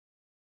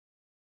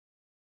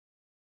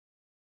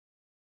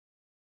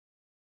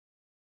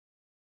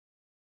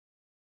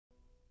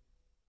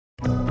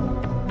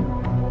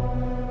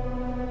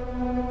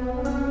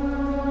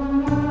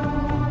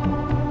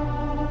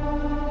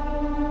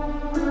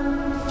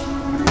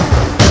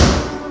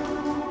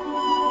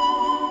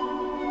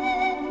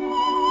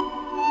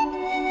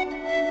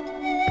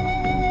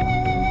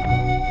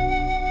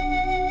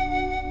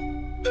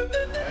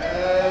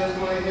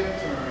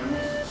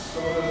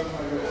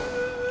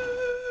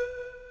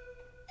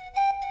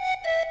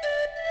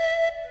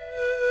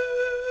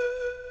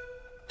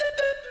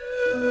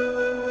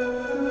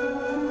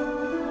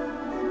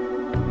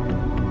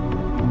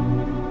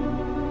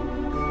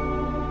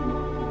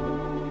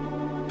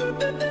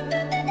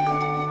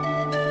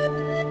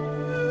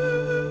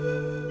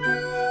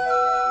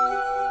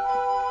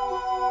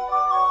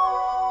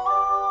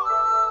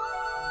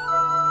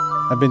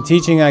I've been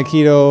teaching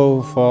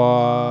Aikido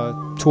for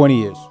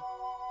 20 years.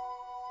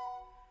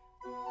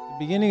 At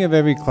the beginning of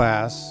every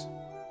class,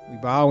 we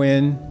bow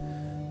in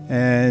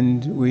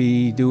and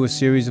we do a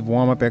series of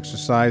warm-up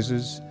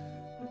exercises.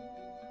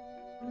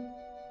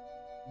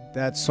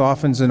 That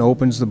softens and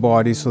opens the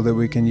body so that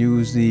we can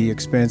use the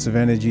expansive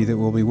energy that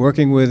we'll be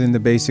working with in the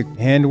basic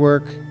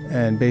handwork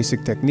and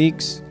basic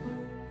techniques.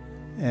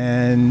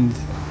 And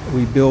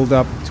we build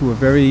up to a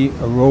very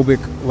aerobic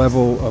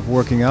level of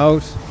working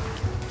out.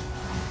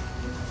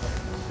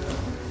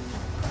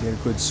 Get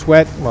a good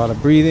sweat, a lot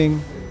of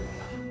breathing.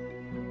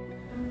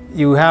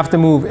 You have to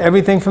move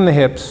everything from the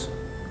hips,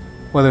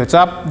 whether it's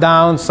up,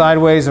 down,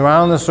 sideways,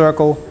 around the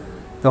circle.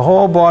 The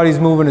whole body's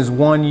moving as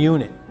one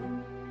unit.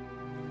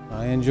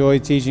 I enjoy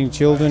teaching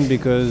children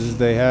because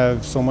they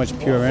have so much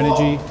pure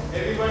energy,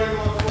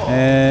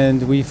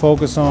 and we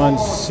focus on a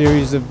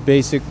series of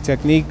basic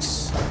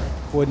techniques,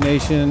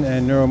 coordination,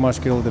 and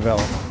neuromuscular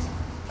development.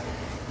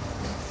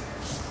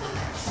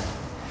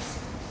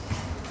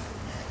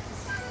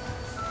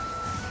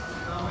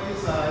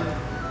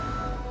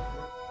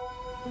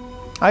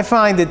 I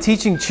find that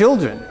teaching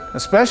children,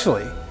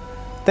 especially,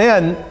 they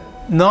are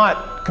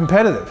not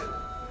competitive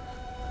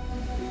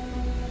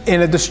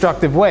in a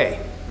destructive way.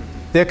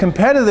 They're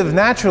competitive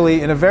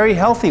naturally in a very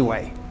healthy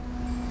way.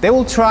 They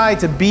will try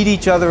to beat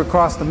each other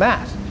across the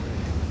mat.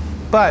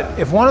 But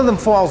if one of them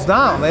falls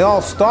down, they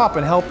all stop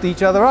and help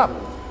each other up.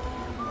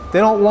 They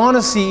don't want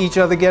to see each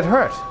other get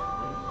hurt.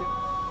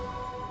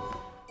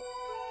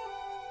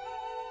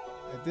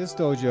 At this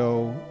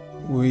dojo,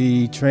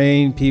 we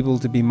train people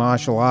to be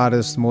martial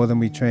artists more than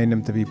we train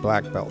them to be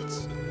black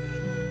belts.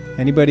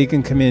 Anybody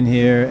can come in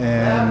here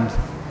and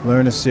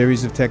learn a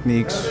series of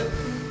techniques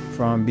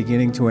from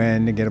beginning to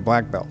end and get a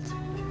black belt.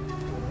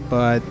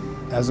 But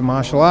as a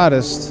martial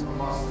artist,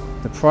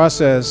 the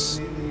process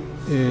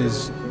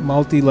is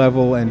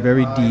multi-level and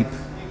very deep.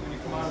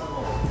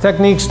 The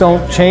techniques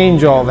don't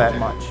change all that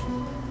much.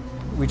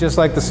 We just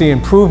like to see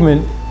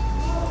improvement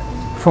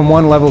from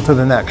one level to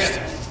the next.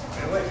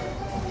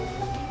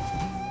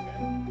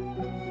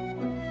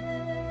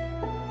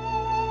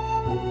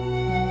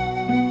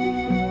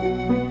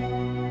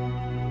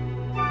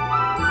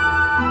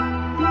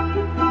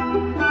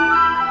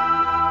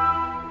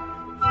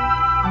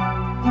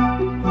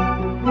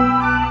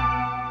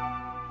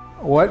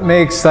 What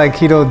makes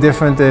Aikido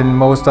different than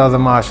most other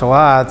martial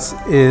arts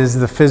is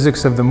the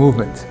physics of the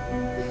movement.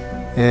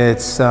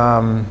 It's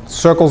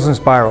circles and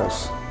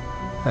spirals.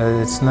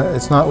 It's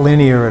not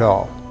linear at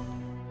all.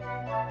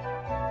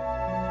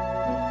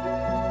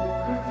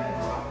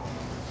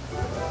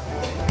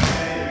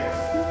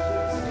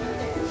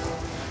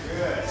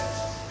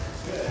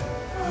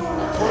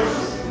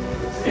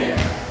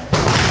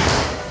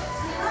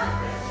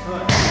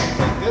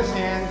 This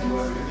hand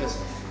and this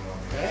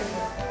hand,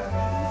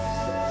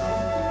 okay?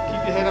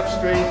 Keep your head up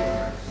straight.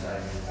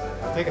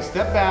 Take a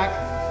step back,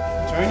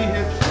 turn your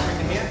hips, bring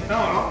the hand,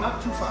 no,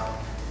 not too far.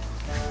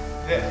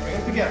 There, bring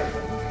it together.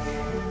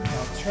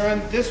 Now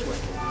turn this way.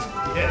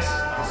 Yes,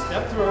 now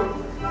step through.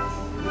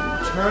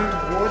 Turn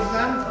towards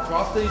them,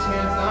 drop these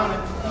hands down.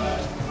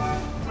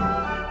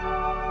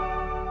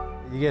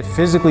 You get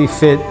physically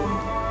fit,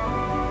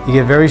 you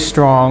get very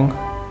strong.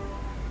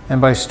 And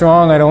by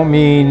strong, I don't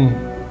mean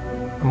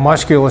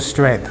muscular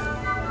strength.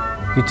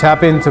 You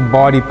tap into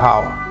body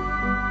power.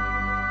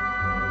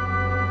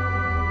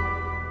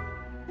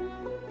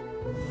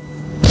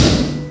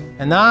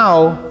 And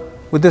now,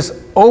 with this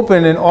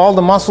open and all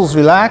the muscles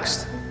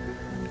relaxed,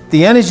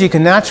 the energy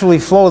can naturally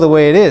flow the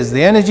way it is.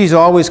 The energy is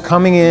always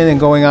coming in and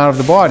going out of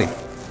the body.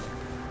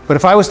 But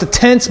if I was to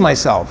tense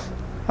myself,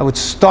 I would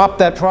stop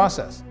that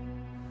process.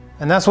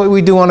 And that's what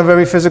we do on a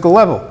very physical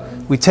level.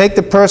 We take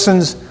the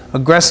person's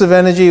aggressive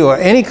energy or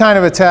any kind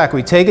of attack,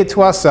 we take it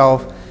to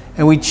ourselves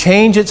and we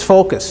change its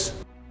focus.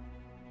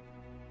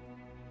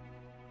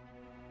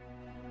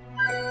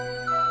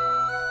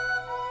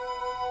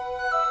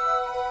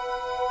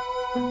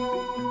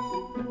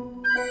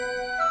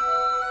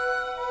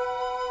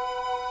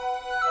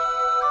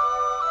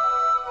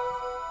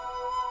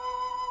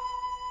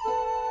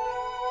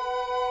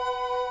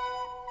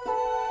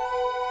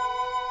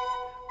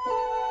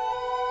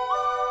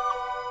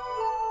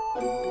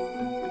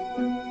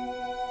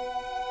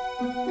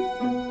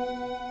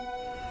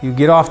 You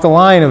get off the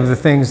line of the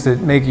things that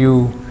make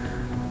you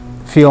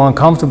feel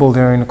uncomfortable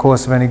during the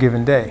course of any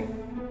given day.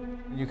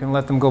 You can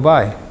let them go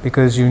by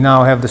because you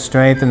now have the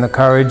strength and the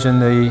courage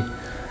and the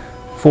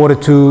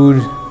fortitude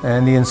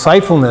and the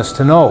insightfulness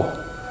to know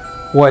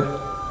what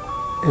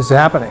is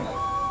happening.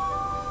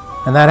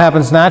 And that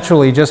happens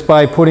naturally just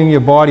by putting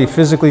your body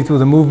physically through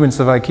the movements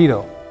of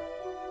Aikido.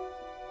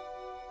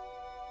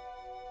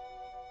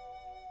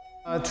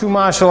 True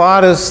martial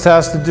artist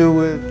has to do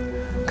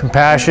with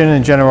compassion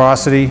and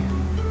generosity,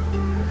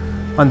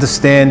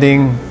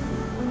 understanding.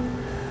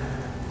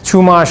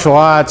 True martial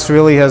arts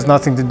really has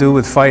nothing to do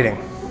with fighting.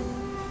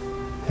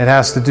 It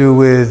has to do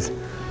with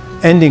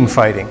ending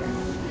fighting.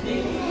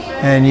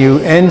 And you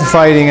end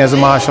fighting as a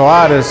martial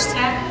artist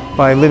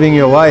by living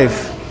your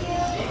life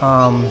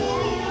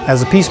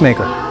as a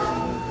peacemaker.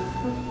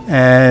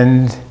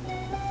 And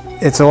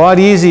it's a lot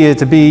easier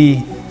to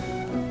be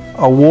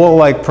a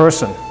warlike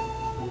person,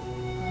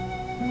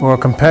 or a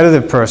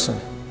competitive person,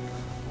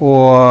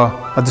 or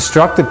a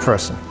destructive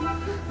person,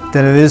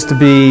 than it is to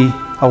be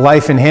a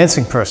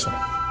life-enhancing person.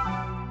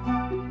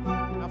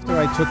 After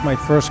I took my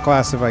first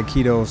class of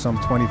Aikido some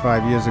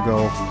 25 years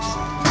ago,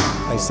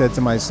 I said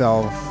to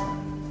myself,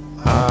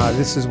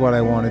 this is what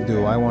I want to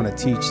do. I want to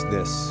teach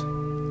this.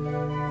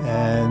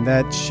 And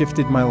that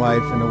shifted my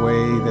life in a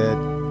way that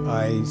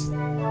I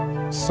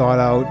sought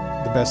out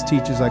the best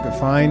teachers I could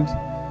find,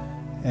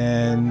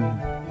 and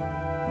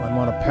I'm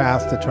on a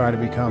path to try to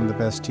become the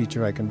best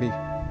teacher I can be.